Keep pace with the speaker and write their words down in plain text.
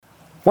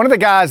One of the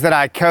guys that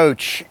I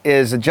coach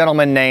is a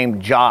gentleman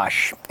named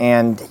Josh,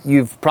 and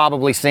you've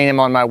probably seen him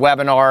on my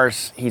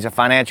webinars. He's a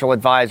financial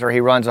advisor.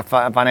 He runs a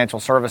financial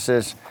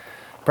services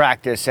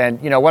practice.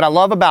 And what I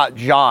love about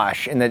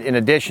Josh, in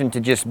addition to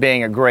just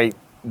being a great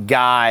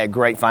guy, a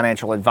great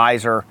financial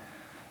advisor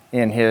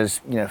in his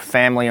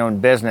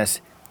family-owned business,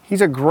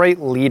 he's a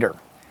great leader.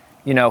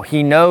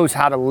 He knows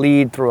how to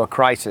lead through a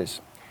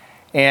crisis.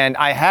 And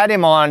I had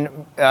him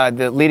on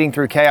the Leading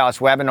Through Chaos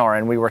webinar,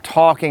 and we were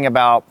talking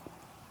about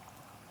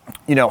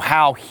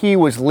how he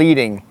was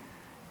leading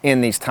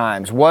in these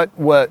times. What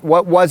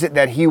was it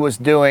that he was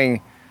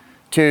doing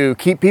to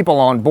keep people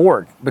on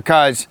board?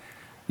 Because,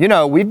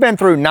 we've been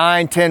through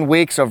 9-10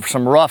 weeks of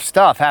some rough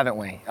stuff, haven't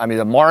we? I mean,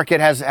 the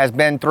market has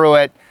been through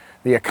it.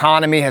 The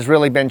economy has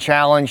really been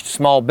challenged.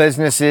 Small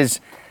businesses,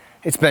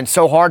 it's been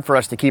so hard for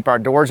us to keep our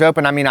doors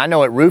open. I mean, I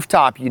know at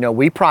Rooftop,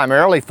 we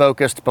primarily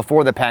focused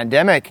before the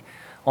pandemic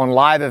on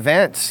live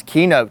events,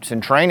 keynotes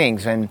and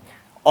trainings, and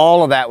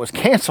all of that was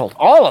canceled,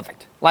 all of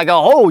it. Like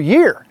a whole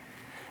year.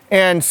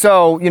 And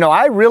so,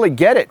 I really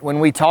get it when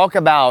we talk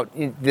about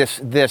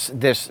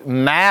this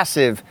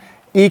massive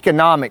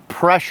economic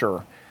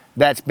pressure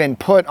that's been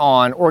put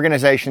on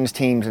organizations,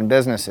 teams, and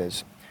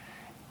businesses.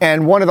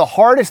 And one of the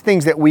hardest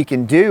things that we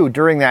can do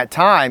during that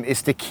time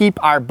is to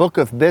keep our book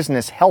of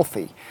business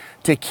healthy,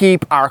 to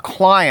keep our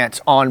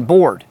clients on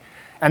board.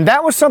 And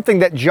that was something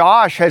that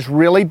Josh has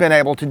really been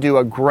able to do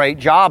a great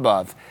job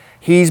of.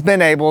 He's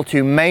been able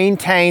to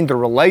maintain the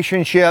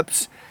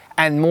relationships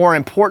and, more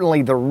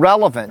importantly, the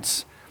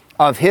relevance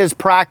of his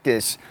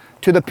practice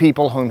to the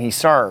people whom he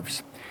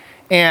serves.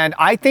 And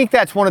I think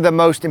that's one of the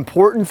most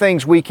important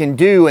things we can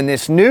do in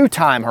this new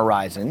time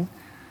horizon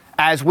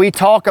as we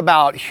talk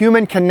about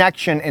human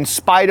connection in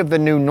spite of the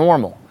new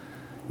normal.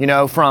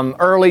 From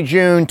early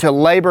June to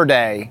Labor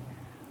Day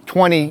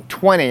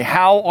 2020,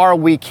 how are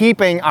we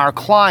keeping our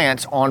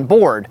clients on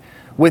board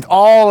with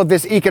all of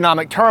this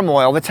economic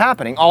turmoil that's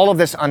happening, all of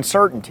this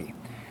uncertainty?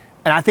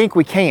 And I think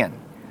we can.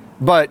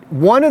 But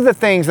one of the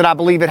things that I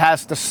believe it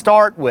has to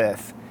start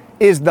with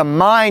is the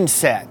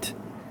mindset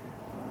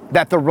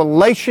that the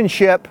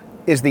relationship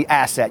is the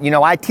asset.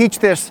 I teach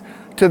this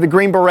to the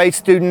Green Beret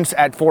students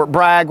at Fort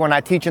Bragg when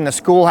I teach in the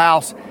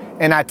schoolhouse,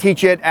 and I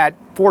teach it at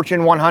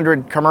Fortune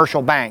 100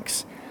 commercial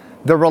banks.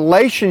 The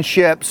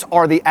relationships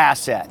are the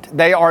asset.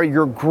 They are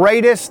your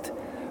greatest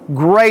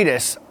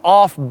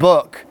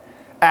off-book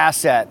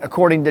asset,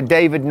 according to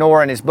David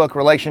Nour in his book,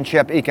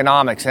 Relationship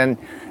Economics. And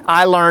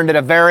I learned at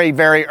a very,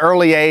 very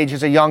early age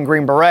as a young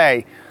Green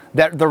Beret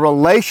that the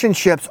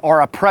relationships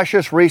are a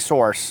precious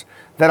resource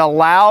that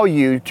allow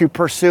you to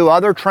pursue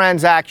other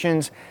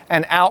transactions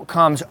and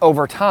outcomes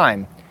over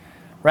time,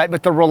 right?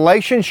 But the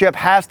relationship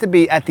has to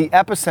be at the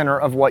epicenter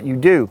of what you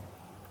do.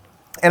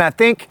 And I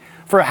think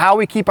for how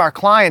we keep our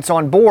clients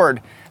on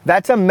board,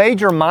 that's a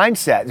major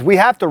mindset. We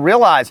have to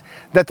realize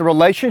that the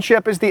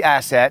relationship is the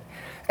asset,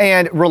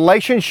 and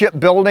relationship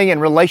building and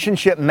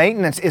relationship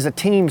maintenance is a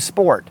team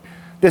sport.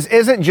 This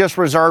isn't just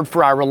reserved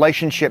for our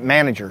relationship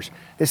managers.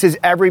 This is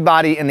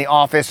everybody in the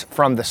office,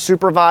 from the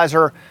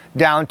supervisor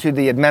down to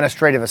the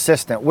administrative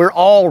assistant. We're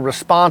all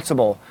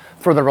responsible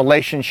for the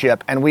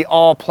relationship, and we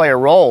all play a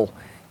role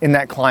in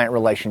that client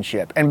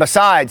relationship. And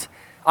besides,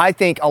 I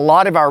think a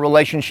lot of our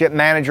relationship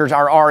managers,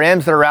 our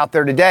RMs that are out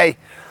there today,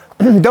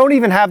 don't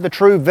even have the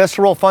true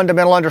visceral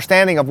fundamental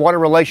understanding of what a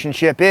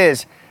relationship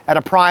is at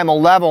a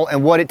primal level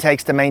and what it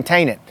takes to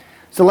maintain it.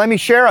 So let me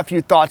share a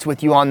few thoughts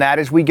with you on that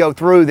as we go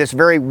through this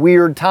very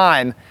weird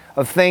time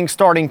of things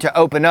starting to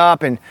open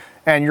up and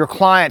your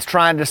clients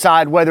trying to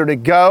decide whether to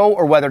go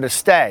or whether to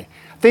stay.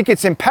 I think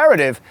it's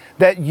imperative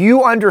that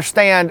you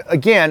understand,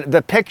 again,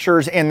 the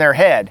pictures in their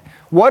head.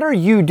 What are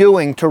you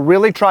doing to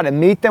really try to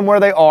meet them where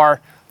they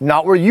are,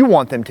 not where you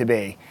want them to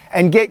be?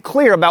 And get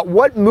clear about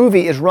what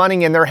movie is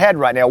running in their head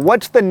right now.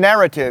 What's the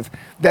narrative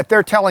that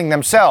they're telling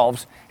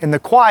themselves in the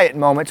quiet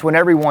moments when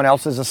everyone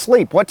else is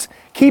asleep? What's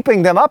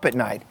keeping them up at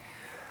night?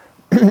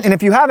 And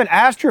if you haven't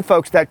asked your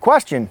folks that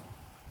question,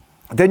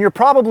 then you're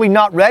probably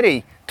not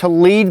ready to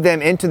lead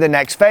them into the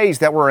next phase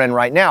that we're in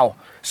right now.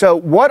 So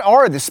what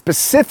are the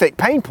specific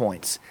pain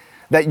points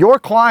that your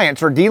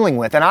clients are dealing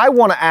with? And I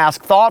want to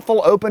ask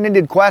thoughtful,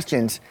 open-ended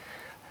questions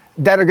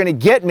that are going to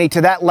get me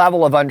to that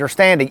level of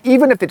understanding,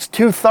 even if it's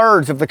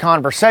 2/3 of the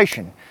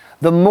conversation.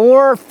 The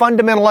more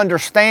fundamental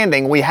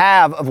understanding we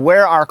have of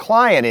where our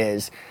client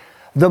is,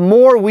 the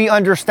more we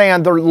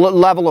understand the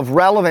level of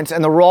relevance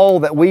and the role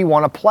that we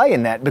want to play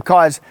in that,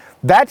 because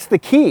that's the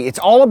key. It's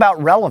all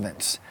about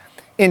relevance.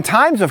 In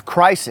times of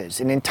crisis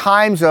and in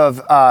times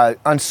of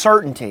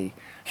uncertainty,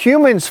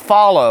 humans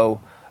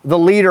follow the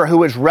leader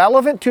who is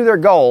relevant to their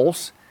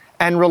goals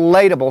and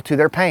relatable to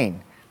their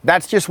pain.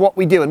 That's just what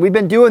we do. And we've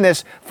been doing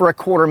this for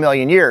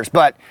 250,000 years.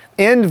 But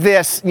in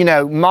this,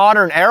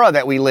 modern era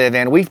that we live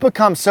in, we've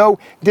become so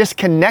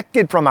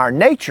disconnected from our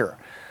nature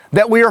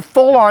that we are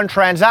full on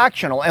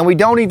transactional, and we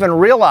don't even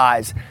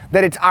realize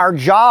that it's our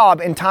job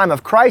in time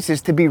of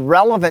crisis to be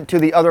relevant to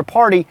the other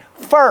party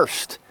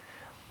first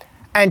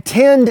and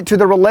tend to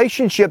the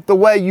relationship the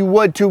way you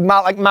would to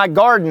my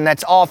garden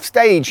that's off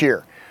stage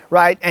here,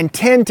 right? And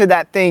tend to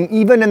that thing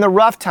even in the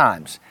rough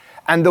times.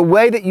 And the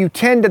way that you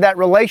tend to that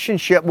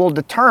relationship will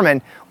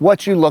determine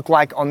what you look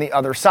like on the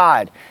other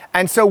side.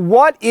 And so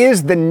what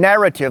is the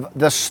narrative,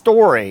 the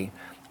story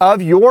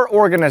of your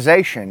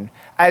organization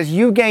as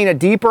you gain a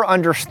deeper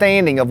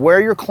understanding of where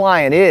your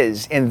client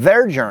is in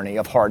their journey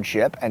of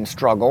hardship and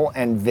struggle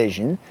and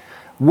vision?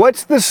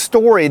 What's the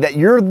story that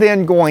you're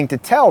then going to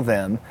tell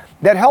them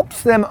that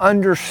helps them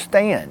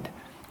understand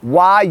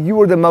why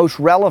you are the most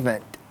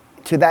relevant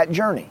to that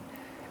journey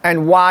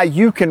and why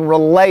you can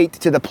relate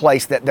to the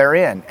place that they're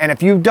in? And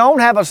if you don't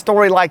have a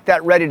story like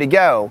that ready to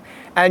go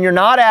and you're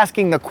not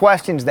asking the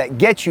questions that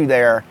get you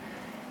there,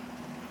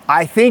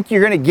 I think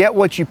you're going to get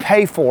what you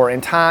pay for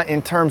in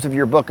terms of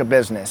your book of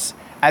business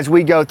as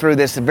we go through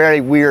this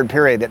very weird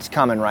period that's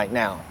coming right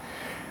now.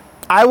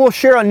 I will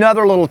share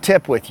another little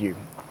tip with you.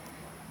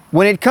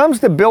 When it comes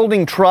to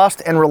building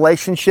trust and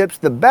relationships,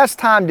 the best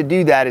time to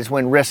do that is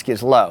when risk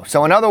is low.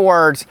 So in other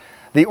words,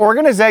 the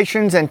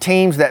organizations and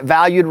teams that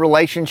valued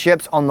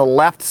relationships on the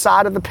left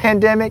side of the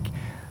pandemic,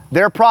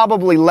 they're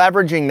probably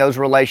leveraging those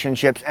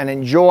relationships and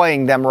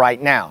enjoying them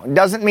right now. It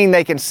doesn't mean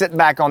they can sit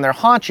back on their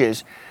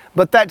haunches,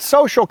 but that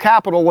social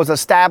capital was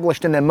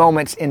established in the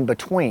moments in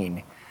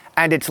between,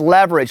 and it's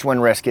leveraged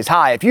when risk is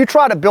high. If you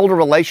try to build a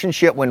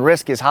relationship when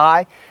risk is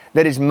high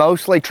that is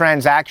mostly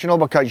transactional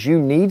because you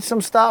need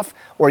some stuff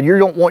or you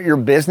don't want your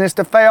business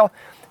to fail,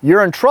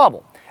 you're in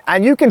trouble.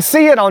 And you can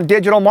see it on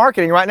digital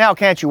marketing right now,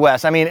 can't you,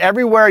 Wes? I mean,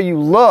 everywhere you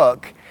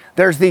look,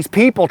 there's these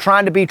people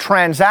trying to be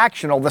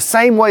transactional the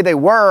same way they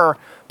were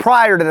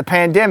prior to the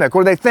pandemic,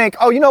 where they think,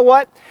 oh, you know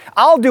what?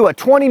 I'll do a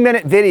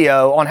 20-minute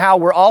video on how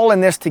we're all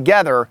in this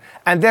together,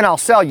 and then I'll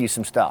sell you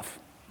some stuff.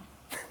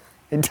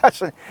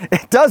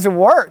 It doesn't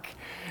work,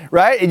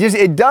 right?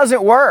 It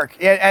doesn't work.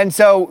 And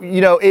so,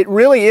 it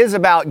really is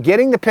about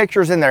getting the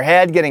pictures in their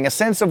head, getting a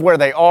sense of where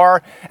they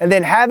are, and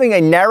then having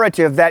a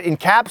narrative that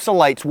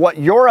encapsulates what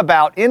you're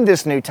about in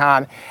this new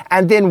time,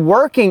 and then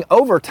working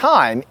over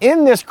time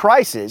in this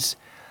crisis,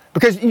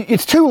 because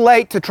it's too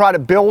late to try to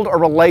build a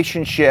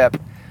relationship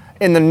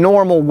in the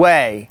normal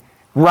way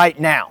right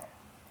now.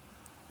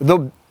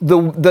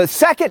 The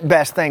second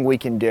best thing we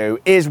can do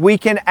is we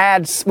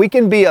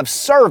can be of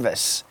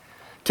service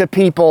to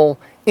people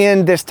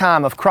in this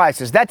time of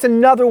crisis. That's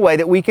another way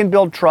that we can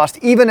build trust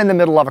even in the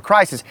middle of a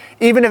crisis,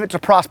 even if it's a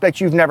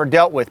prospect you've never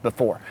dealt with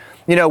before.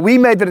 We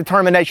made the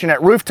determination at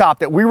Rooftop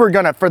that we were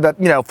going to, for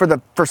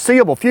the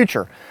foreseeable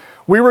future,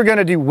 we were going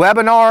to do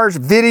webinars,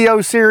 video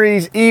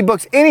series,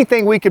 ebooks,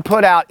 anything we could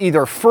put out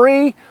either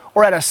free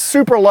or at a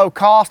super low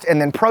cost,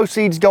 and then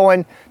proceeds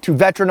going to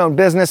veteran-owned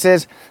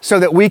businesses so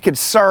that we could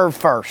serve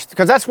first.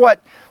 Because that's what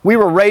we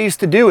were raised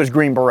to do as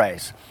Green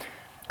Berets.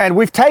 And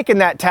we've taken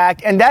that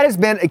tack, and that has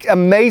been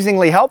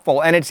amazingly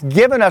helpful. And it's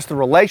given us the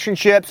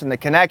relationships and the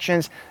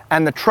connections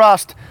and the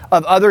trust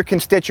of other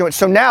constituents.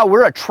 So now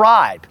we're a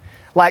tribe.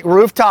 Like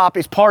Rooftop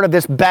is part of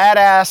this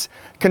badass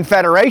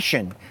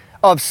confederation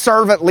of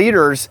servant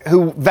leaders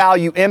who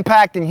value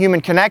impact and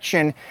human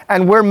connection,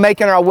 and we're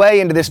making our way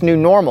into this new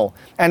normal,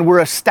 and we're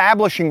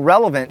establishing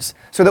relevance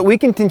so that we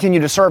can continue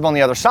to serve on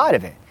the other side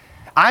of it.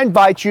 I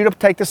invite you to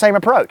take the same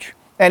approach,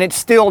 and it's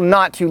still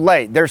not too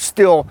late. There's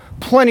still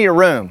plenty of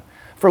room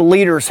for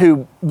leaders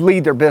who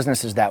lead their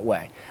businesses that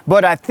way.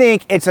 But I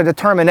think it's a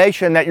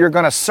determination that you're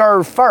going to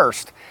serve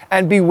first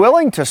and be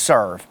willing to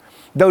serve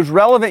those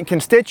relevant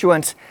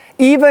constituents,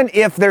 even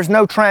if there's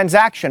no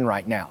transaction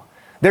right now.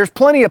 There's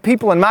plenty of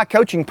people in my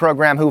coaching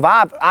program who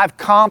I've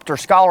comped or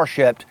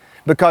scholarshiped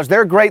because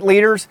they're great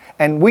leaders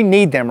and we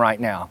need them right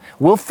now.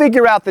 We'll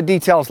figure out the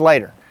details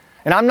later.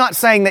 And I'm not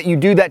saying that you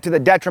do that to the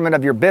detriment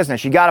of your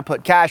business. You got to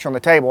put cash on the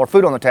table or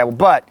food on the table,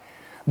 but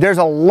there's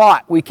a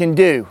lot we can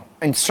do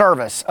in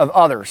service of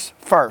others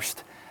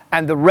first,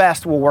 and the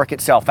rest will work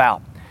itself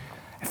out.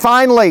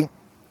 Finally,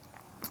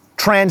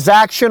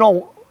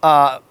 transactional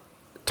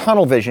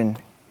tunnel vision,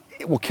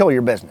 it will kill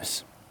your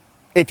business.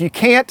 If you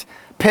can't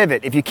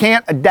pivot, if you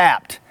can't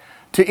adapt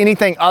to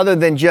anything other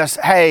than just,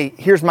 hey,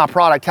 here's my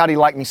product, how do you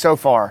like me so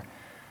far?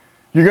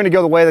 You're going to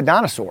go the way of the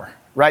dinosaur,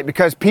 right?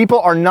 Because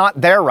people are not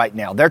there right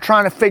now. They're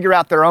trying to figure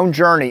out their own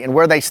journey and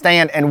where they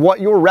stand and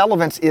what your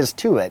relevance is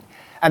to it.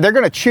 And they're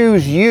going to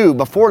choose you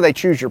before they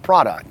choose your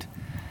product.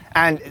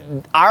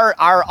 And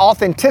our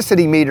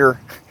authenticity meter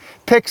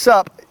picks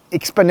up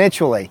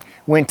exponentially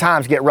when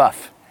times get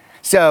rough.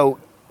 So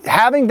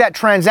having that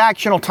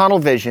transactional tunnel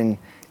vision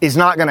is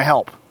not going to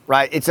help.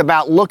 Right? It's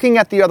about looking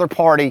at the other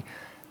party,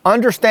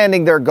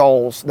 understanding their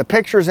goals, the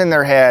pictures in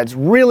their heads,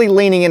 really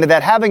leaning into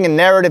that, having a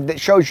narrative that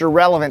shows your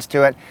relevance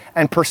to it,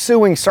 and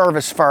pursuing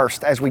service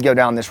first as we go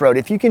down this road.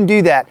 If you can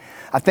do that,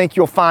 I think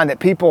you'll find that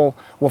people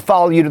will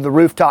follow you to the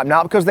rooftop,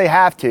 not because they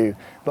have to,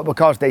 but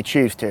because they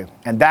choose to.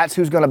 And that's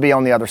who's going to be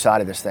on the other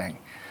side of this thing.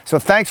 So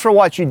thanks for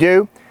what you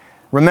do.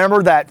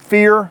 Remember that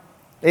fear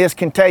is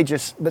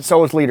contagious, but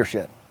so is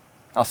leadership.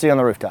 I'll see you on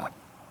the rooftop.